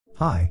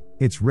Hi,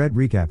 it's Red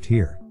Recapped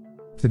here.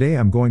 Today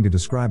I'm going to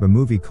describe a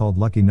movie called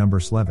Lucky Number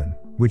Slevin,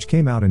 which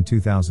came out in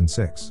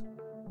 2006.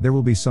 There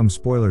will be some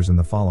spoilers in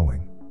the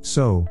following,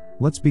 so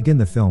let's begin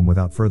the film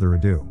without further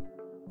ado.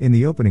 In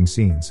the opening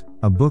scenes,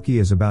 a bookie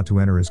is about to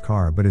enter his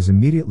car but is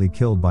immediately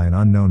killed by an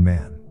unknown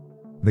man.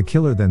 The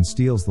killer then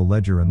steals the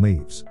ledger and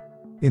leaves.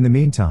 In the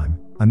meantime,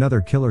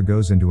 another killer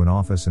goes into an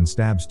office and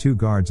stabs two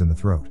guards in the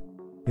throat.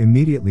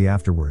 Immediately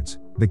afterwards,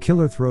 the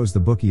killer throws the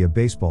bookie a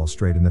baseball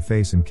straight in the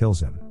face and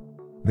kills him.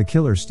 The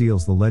killer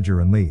steals the ledger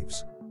and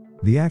leaves.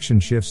 The action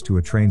shifts to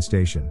a train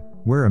station,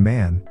 where a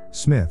man,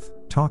 Smith,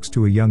 talks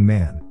to a young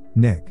man,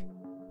 Nick.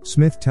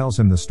 Smith tells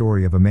him the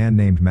story of a man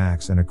named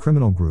Max and a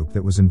criminal group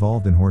that was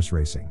involved in horse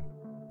racing.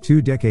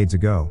 2 decades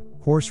ago,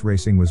 horse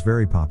racing was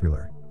very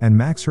popular, and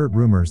Max heard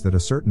rumors that a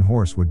certain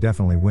horse would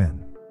definitely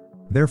win.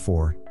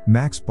 Therefore,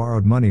 Max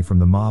borrowed money from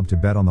the mob to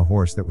bet on the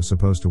horse that was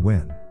supposed to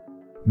win.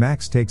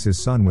 Max takes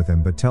his son with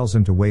him but tells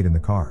him to wait in the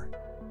car.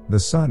 The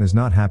son is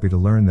not happy to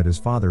learn that his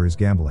father is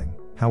gambling.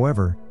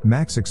 However,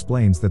 Max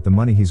explains that the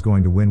money he's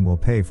going to win will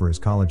pay for his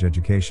college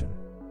education.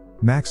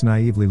 Max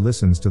naively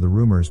listens to the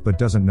rumors but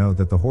doesn't know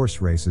that the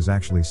horse race is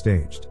actually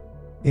staged.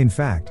 In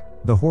fact,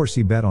 the horse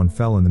he bet on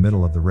fell in the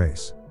middle of the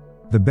race.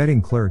 The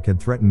betting clerk had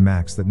threatened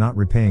Max that not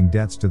repaying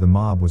debts to the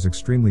mob was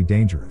extremely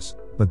dangerous,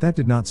 but that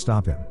did not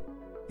stop him.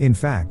 In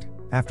fact,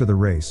 after the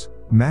race,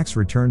 Max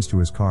returns to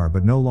his car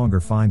but no longer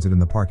finds it in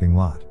the parking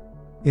lot.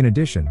 In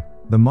addition,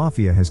 the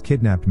Mafia has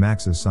kidnapped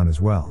Max's son as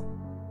well.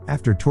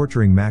 After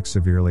torturing Max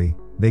severely,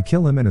 they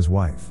kill him and his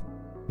wife.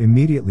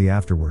 Immediately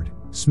afterward,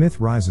 Smith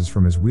rises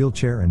from his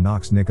wheelchair and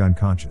knocks Nick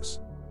unconscious.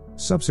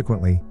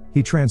 Subsequently,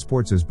 he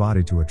transports his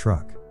body to a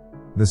truck.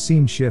 The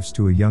scene shifts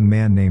to a young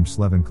man named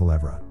Slevin.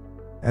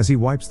 As he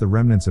wipes the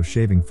remnants of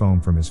shaving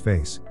foam from his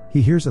face,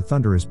 he hears a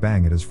thunderous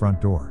bang at his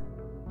front door.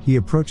 He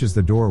approaches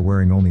the door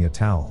wearing only a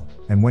towel,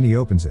 and when he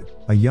opens it,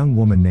 a young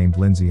woman named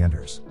Lindsay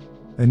enters.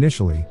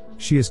 Initially,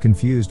 she is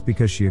confused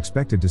because she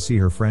expected to see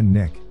her friend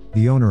Nick,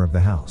 the owner of the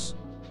house.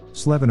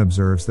 Slevin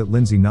observes that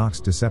Lindsay knocks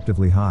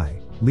deceptively high,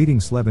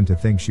 leading Slevin to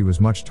think she was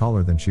much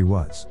taller than she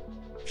was.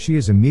 She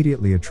is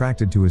immediately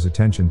attracted to his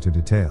attention to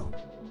detail.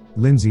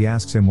 Lindsay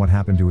asks him what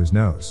happened to his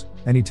nose,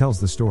 and he tells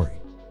the story.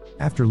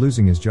 After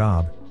losing his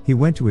job, he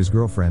went to his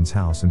girlfriend's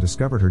house and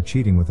discovered her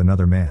cheating with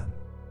another man.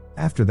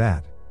 After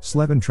that,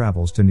 Slevin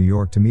travels to New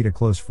York to meet a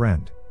close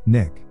friend,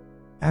 Nick.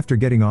 After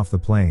getting off the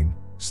plane,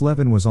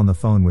 Slevin was on the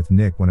phone with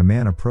Nick when a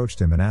man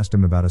approached him and asked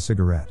him about a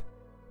cigarette.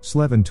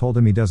 Slevin told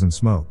him he doesn't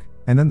smoke,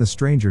 and then the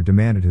stranger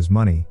demanded his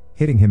money,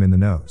 hitting him in the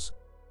nose.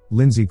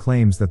 Lindsay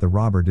claims that the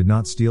robber did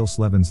not steal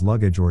Slevin's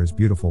luggage or his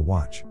beautiful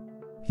watch.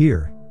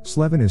 Here,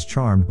 Slevin is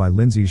charmed by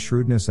Lindsay's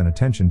shrewdness and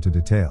attention to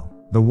detail.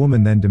 The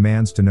woman then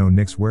demands to know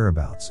Nick's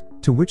whereabouts,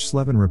 to which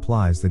Slevin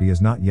replies that he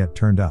has not yet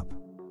turned up.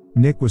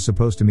 Nick was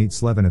supposed to meet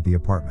Slevin at the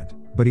apartment,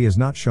 but he has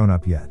not shown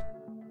up yet.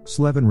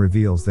 Slevin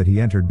reveals that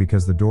he entered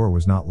because the door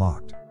was not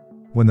locked.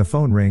 When the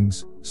phone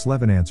rings,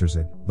 Slevin answers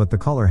it, but the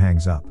caller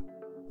hangs up.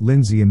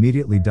 Lindsay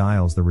immediately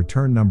dials the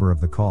return number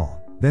of the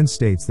call, then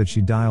states that she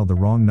dialed the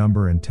wrong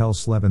number and tells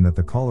Slevin that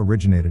the call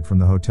originated from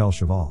the Hotel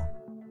Cheval.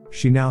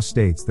 She now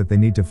states that they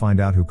need to find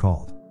out who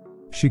called.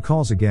 She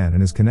calls again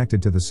and is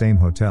connected to the same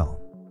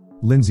hotel.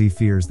 Lindsay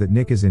fears that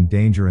Nick is in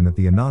danger and that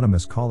the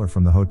anonymous caller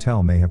from the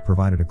hotel may have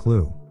provided a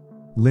clue.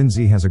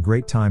 Lindsay has a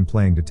great time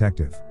playing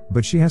detective,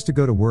 but she has to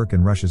go to work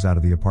and rushes out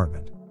of the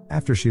apartment.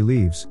 After she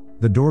leaves,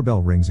 the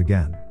doorbell rings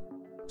again.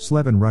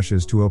 Slevin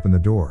rushes to open the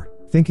door,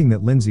 thinking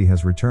that Lindsay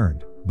has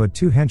returned, but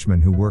 2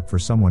 henchmen who work for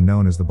someone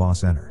known as the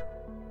boss enter.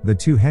 The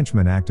 2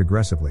 henchmen act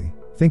aggressively,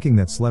 thinking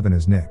that Slevin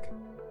is Nick.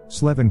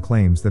 Slevin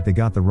claims that they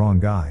got the wrong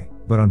guy,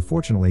 but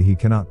unfortunately he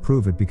cannot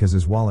prove it because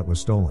his wallet was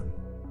stolen.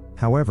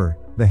 However,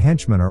 the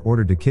henchmen are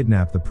ordered to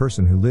kidnap the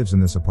person who lives in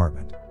this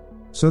apartment.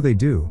 So they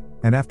do,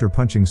 and after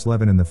punching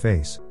Slevin in the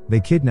face, they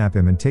kidnap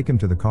him and take him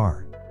to the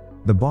car.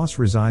 The boss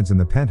resides in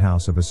the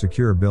penthouse of a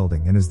secure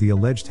building and is the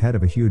alleged head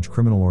of a huge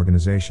criminal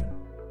organization.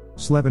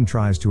 Slevin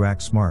tries to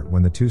act smart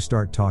when the 2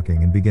 start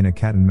talking and begin a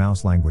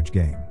cat-and-mouse language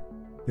game.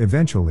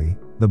 Eventually,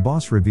 the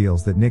boss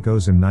reveals that Nick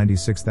owes him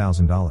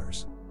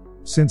 $96,000.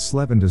 Since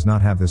Slevin does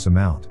not have this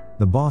amount,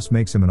 the boss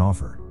makes him an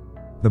offer.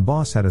 The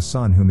boss had a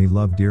son whom he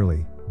loved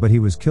dearly, but he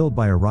was killed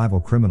by a rival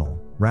criminal,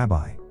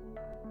 Rabbi.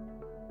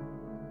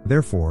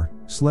 Therefore,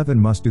 Slevin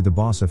must do the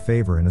boss a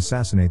favor and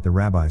assassinate the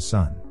rabbi's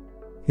son.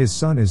 His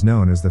son is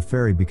known as the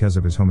fairy because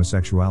of his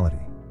homosexuality.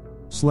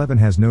 Slevin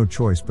has no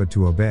choice but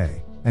to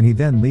obey, and he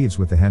then leaves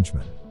with the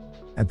henchmen.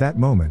 At that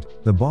moment,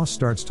 the boss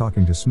starts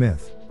talking to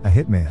Smith, a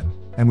hitman,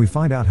 and we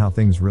find out how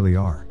things really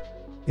are.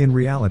 In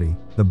reality,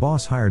 the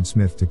boss hired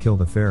Smith to kill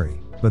the fairy,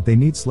 but they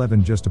need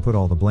Slevin just to put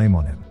all the blame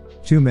on him.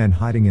 2 men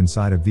hiding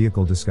inside a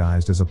vehicle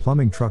disguised as a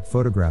plumbing truck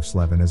photograph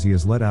Slevin as he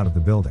is led out of the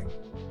building.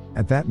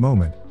 At that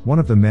moment, one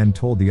of the men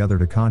told the other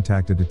to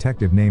contact a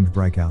detective named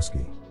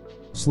Brykowski.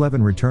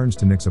 Slevin returns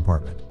to Nick's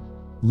apartment.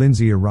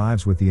 Lindsay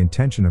arrives with the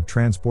intention of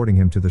transporting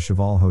him to the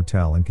Cheval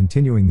Hotel and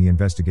continuing the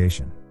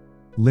investigation.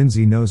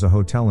 Lindsay knows a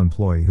hotel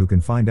employee who can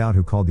find out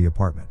who called the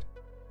apartment.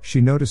 She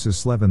notices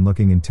Slevin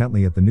looking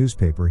intently at the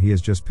newspaper he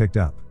has just picked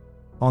up.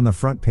 On the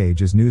front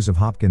page is news of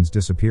Hopkins'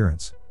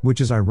 disappearance,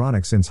 which is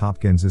ironic since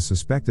Hopkins is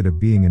suspected of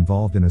being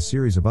involved in a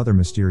series of other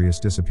mysterious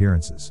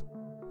disappearances.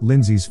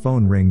 Lindsay's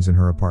phone rings in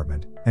her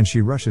apartment, and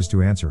she rushes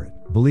to answer it,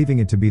 believing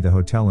it to be the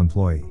hotel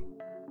employee.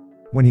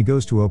 When he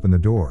goes to open the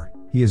door,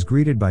 he is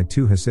greeted by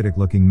two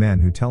Hasidic-looking men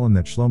who tell him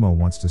that Shlomo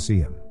wants to see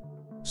him.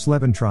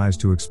 Slevin tries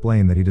to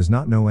explain that he does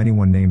not know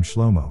anyone named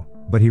Shlomo,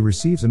 but he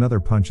receives another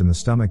punch in the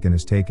stomach and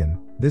is taken,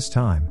 this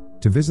time,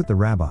 to visit the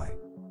rabbi.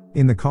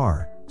 In the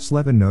car,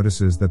 Slevin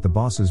notices that the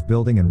boss's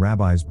building and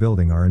rabbi's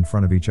building are in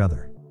front of each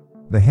other.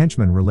 The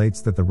henchman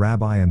relates that the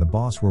rabbi and the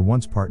boss were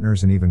once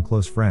partners and even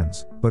close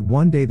friends, but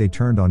one day they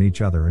turned on each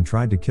other and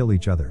tried to kill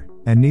each other,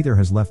 and neither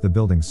has left the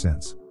building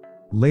since.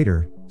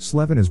 Later,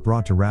 Slevin is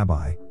brought to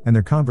Rabbi, and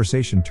their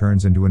conversation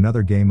turns into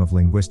another game of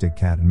linguistic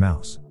cat and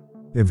mouse.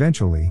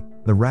 Eventually,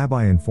 the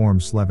rabbi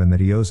informs Slevin that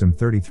he owes him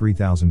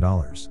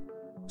 $33,000.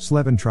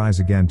 Slevin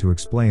tries again to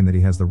explain that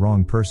he has the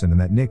wrong person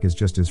and that Nick is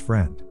just his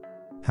friend.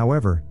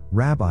 However,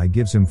 Rabbi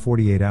gives him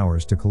 48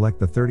 hours to collect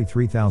the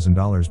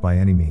 $33,000 by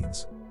any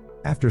means.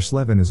 After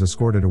Slevin is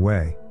escorted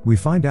away, we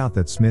find out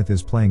that Smith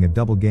is playing a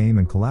double game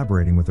and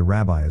collaborating with the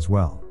rabbi as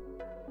well.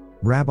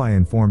 Rabbi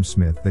informs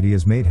Smith that he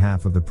has made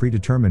half of the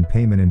predetermined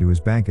payment into his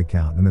bank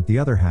account and that the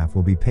other half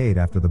will be paid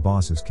after the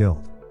boss is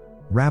killed.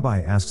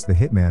 Rabbi asks the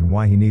hitman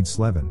why he needs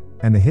Slevin,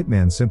 and the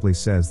hitman simply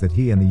says that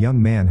he and the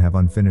young man have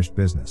unfinished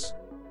business.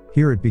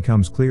 Here it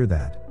becomes clear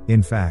that,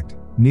 in fact,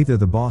 neither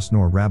the boss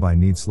nor Rabbi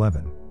need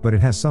Slevin, but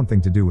it has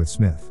something to do with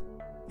Smith.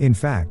 In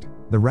fact,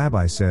 the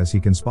rabbi says he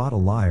can spot a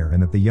liar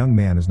and that the young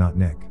man is not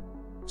Nick.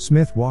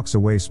 Smith walks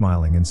away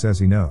smiling and says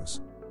he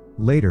knows.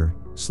 Later,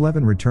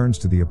 Slevin returns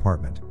to the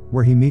apartment,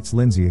 where he meets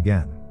Lindsay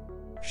again.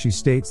 She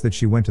states that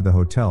she went to the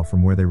hotel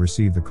from where they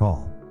received the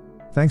call.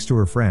 Thanks to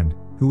her friend,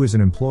 who is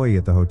an employee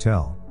at the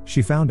hotel,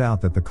 she found out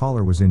that the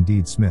caller was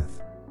indeed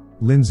Smith.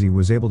 Lindsay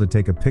was able to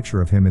take a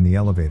picture of him in the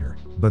elevator,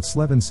 but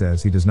Slevin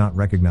says he does not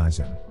recognize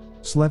him.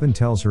 Slevin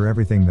tells her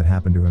everything that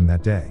happened to him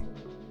that day.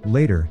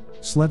 Later,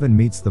 Slevin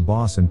meets the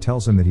boss and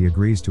tells him that he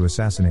agrees to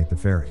assassinate the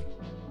fairy.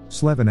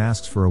 Slevin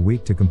asks for a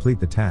week to complete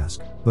the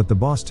task, but the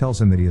boss tells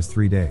him that he has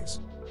 3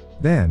 days.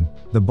 Then,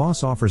 the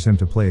boss offers him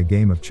to play a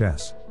game of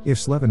chess. If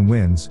Slevin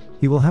wins,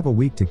 he will have a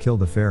week to kill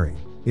the fairy.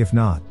 If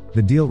not,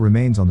 the deal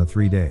remains on the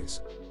 3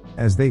 days.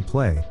 As they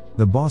play,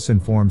 the boss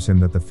informs him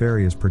that the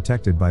fairy is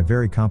protected by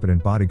very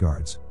competent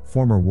bodyguards,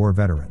 former war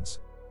veterans.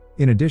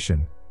 In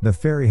addition, the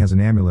fairy has an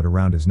amulet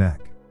around his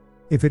neck.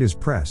 If it is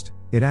pressed,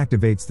 it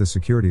activates the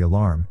security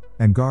alarm,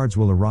 and guards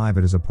will arrive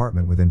at his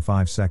apartment within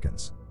 5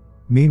 seconds.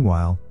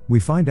 Meanwhile,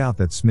 we find out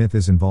that Smith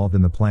is involved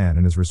in the plan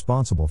and is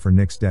responsible for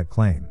Nick's debt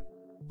claim.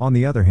 On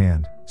the other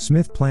hand,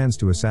 Smith plans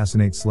to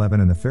assassinate Slevin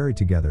and the fairy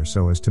together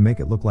so as to make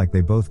it look like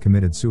they both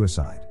committed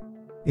suicide.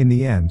 In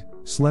the end,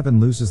 Slevin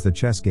loses the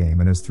chess game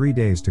and has 3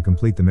 days to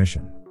complete the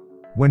mission.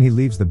 When he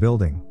leaves the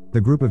building,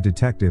 the group of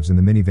detectives in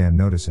the minivan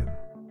notice him.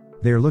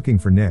 They are looking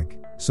for Nick,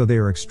 so they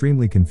are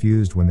extremely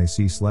confused when they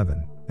see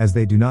Slevin, as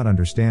they do not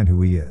understand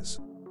who he is.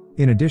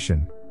 In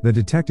addition, the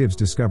detectives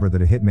discover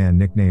that a hitman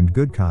nicknamed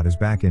Goodcott is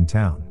back in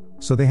town,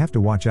 so they have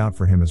to watch out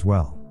for him as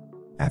well.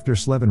 After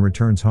Slevin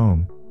returns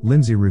home,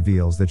 Lindsay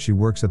reveals that she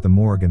works at the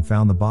morgue and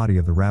found the body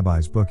of the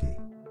rabbi's bookie.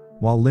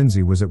 While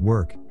Lindsay was at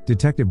work,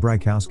 Detective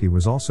Brykowski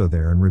was also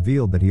there and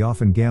revealed that he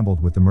often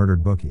gambled with the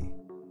murdered bookie.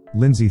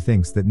 Lindsay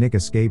thinks that Nick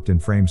escaped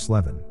and framed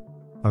Slevin.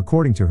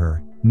 According to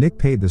her, Nick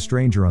paid the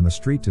stranger on the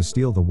street to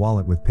steal the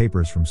wallet with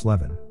papers from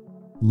Slevin.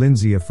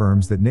 Lindsay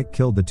affirms that Nick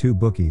killed the two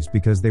bookies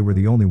because they were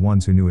the only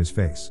ones who knew his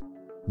face.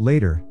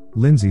 Later,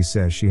 Lindsay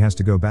says she has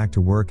to go back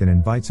to work and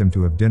invites him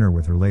to have dinner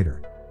with her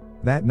later.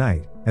 That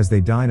night, as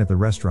they dine at the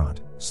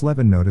restaurant,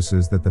 Slevin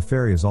notices that the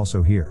fairy is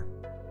also here.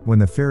 When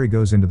the fairy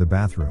goes into the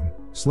bathroom,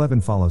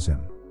 Slevin follows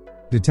him.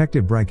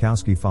 Detective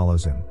Brykowski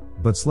follows him,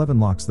 but Slevin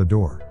locks the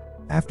door.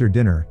 After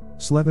dinner,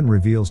 Slevin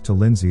reveals to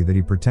Lindsay that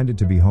he pretended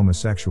to be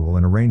homosexual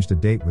and arranged a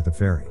date with the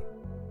fairy.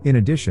 In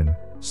addition,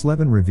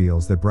 Slevin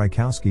reveals that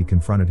Brykowski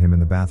confronted him in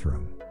the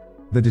bathroom.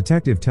 The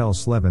detective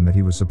tells Slevin that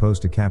he was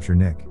supposed to capture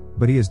Nick,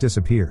 but he has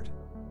disappeared.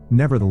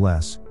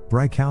 Nevertheless,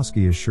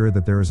 Brykowski is sure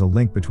that there is a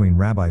link between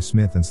Rabbi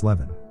Smith and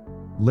Slevin.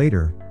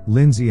 Later,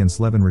 Lindsay and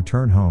Slevin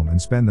return home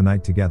and spend the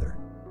night together.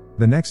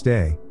 The next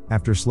day,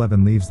 after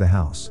Slevin leaves the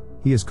house,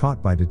 he is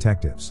caught by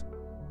detectives.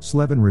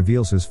 Slevin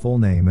reveals his full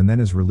name and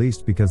then is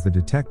released because the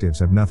detectives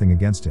have nothing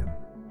against him.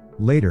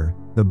 Later,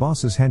 the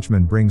boss's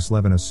henchmen bring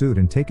Slevin a suit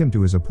and take him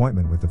to his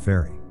appointment with the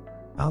fairy.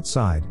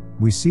 Outside,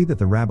 we see that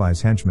the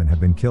rabbi's henchmen have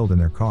been killed in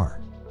their car.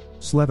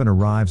 Slevin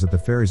arrives at the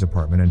fairy's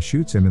apartment and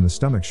shoots him in the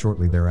stomach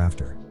shortly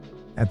thereafter.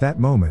 At that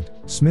moment,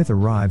 Smith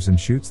arrives and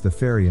shoots the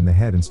fairy in the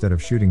head instead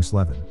of shooting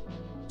Slevin.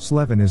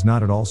 Slevin is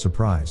not at all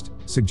surprised,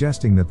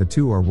 suggesting that the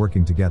two are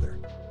working together.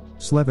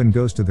 Slevin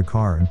goes to the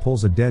car and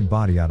pulls a dead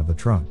body out of the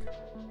trunk.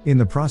 In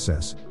the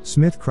process,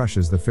 Smith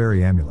crushes the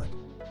fairy amulet.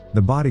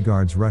 The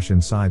bodyguards rush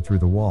inside through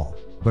the wall,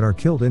 but are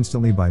killed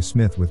instantly by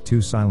Smith with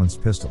 2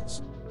 silenced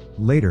pistols.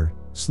 Later,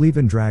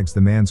 Slevin drags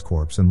the man's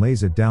corpse and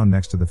lays it down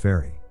next to the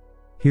fairy.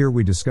 Here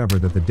we discover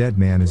that the dead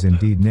man is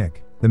indeed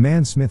Nick, the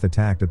man Smith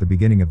attacked at the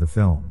beginning of the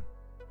film.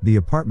 The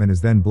apartment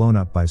is then blown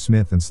up by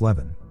Smith and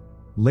Slevin.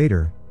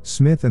 Later,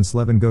 Smith and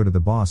Slevin go to the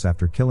boss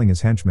after killing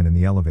his henchman in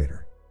the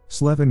elevator.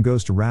 Slevin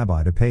goes to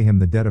Rabbi to pay him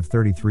the debt of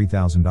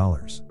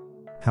 $33,000.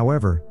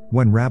 However,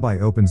 when Rabbi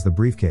opens the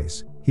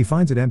briefcase, he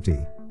finds it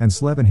empty, and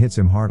Slevin hits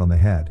him hard on the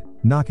head,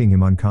 knocking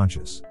him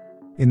unconscious.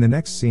 In the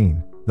next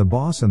scene, the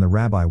boss and the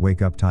Rabbi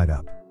wake up tied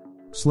up.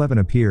 Slevin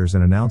appears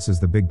and announces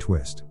the big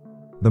twist.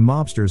 The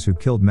mobsters who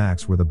killed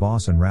Max were the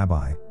boss and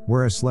Rabbi,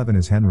 whereas Slevin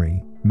is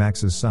Henry,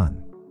 Max's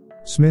son.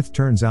 Smith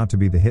turns out to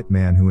be the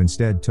hitman who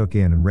instead took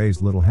in and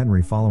raised little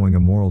Henry following a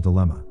moral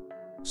dilemma.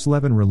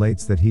 Slevin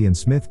relates that he and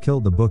Smith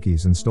killed the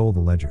bookies and stole the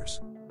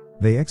ledgers.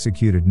 They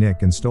executed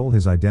Nick and stole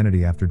his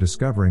identity after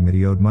discovering that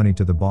he owed money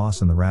to the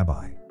boss and the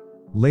Rabbi.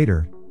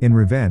 Later, in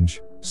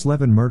revenge,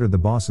 Slevin murdered the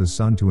boss's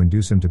son to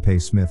induce him to pay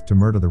Smith to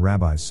murder the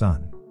Rabbi's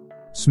son.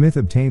 Smith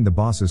obtained the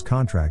boss's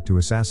contract to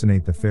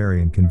assassinate the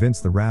fairy and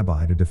convinced the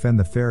Rabbi to defend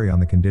the fairy on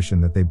the condition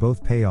that they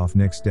both pay off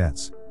Nick's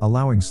debts,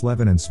 allowing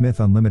Slevin and Smith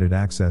unlimited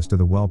access to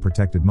the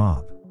well-protected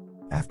mob.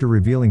 After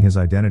revealing his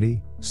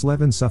identity,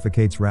 Slevin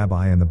suffocates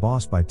Rabbi and the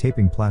boss by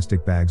taping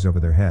plastic bags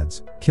over their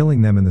heads,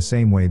 killing them in the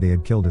same way they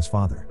had killed his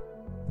father.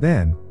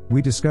 Then,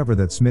 we discover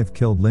that Smith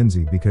killed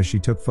Lindsay because she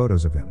took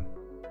photos of him.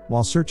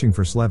 While searching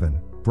for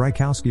Slevin,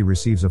 Brykowski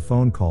receives a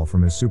phone call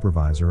from his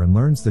supervisor and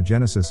learns the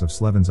genesis of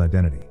Slevin's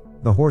identity.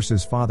 The horse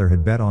his father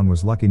had bet on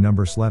was Lucky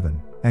Number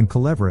Slevin, and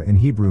Kulevra in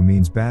Hebrew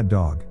means bad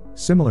dog,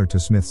 similar to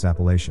Smith's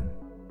appellation.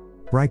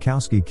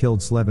 Brykowski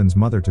killed Slevin's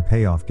mother to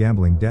pay off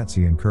gambling debts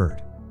he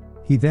incurred.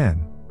 He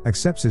then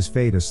accepts his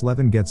fate as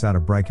Slevin gets out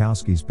of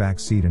Brykowski's back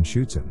seat and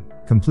shoots him,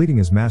 completing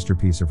his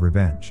masterpiece of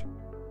revenge.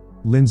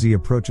 Lindsay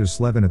approaches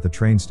Slevin at the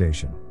train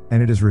station,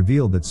 and it is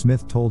revealed that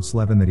Smith told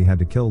Slevin that he had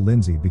to kill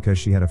Lindsay because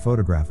she had a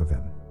photograph of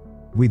him.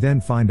 We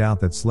then find out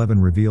that Slevin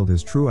revealed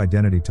his true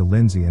identity to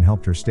Lindsay and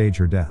helped her stage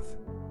her death.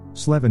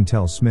 Slevin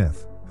tells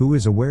Smith, who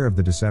is aware of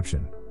the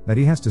deception, that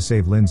he has to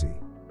save Lindsay.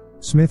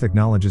 Smith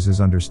acknowledges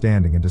his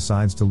understanding and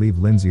decides to leave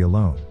Lindsay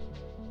alone.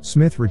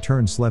 Smith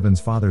returns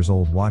Slevin's father's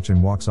old watch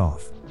and walks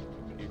off.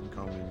 You can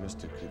call me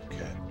Mr. Good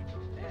Cat.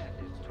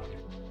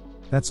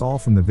 That's all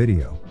from the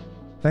video.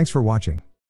 Thanks for watching.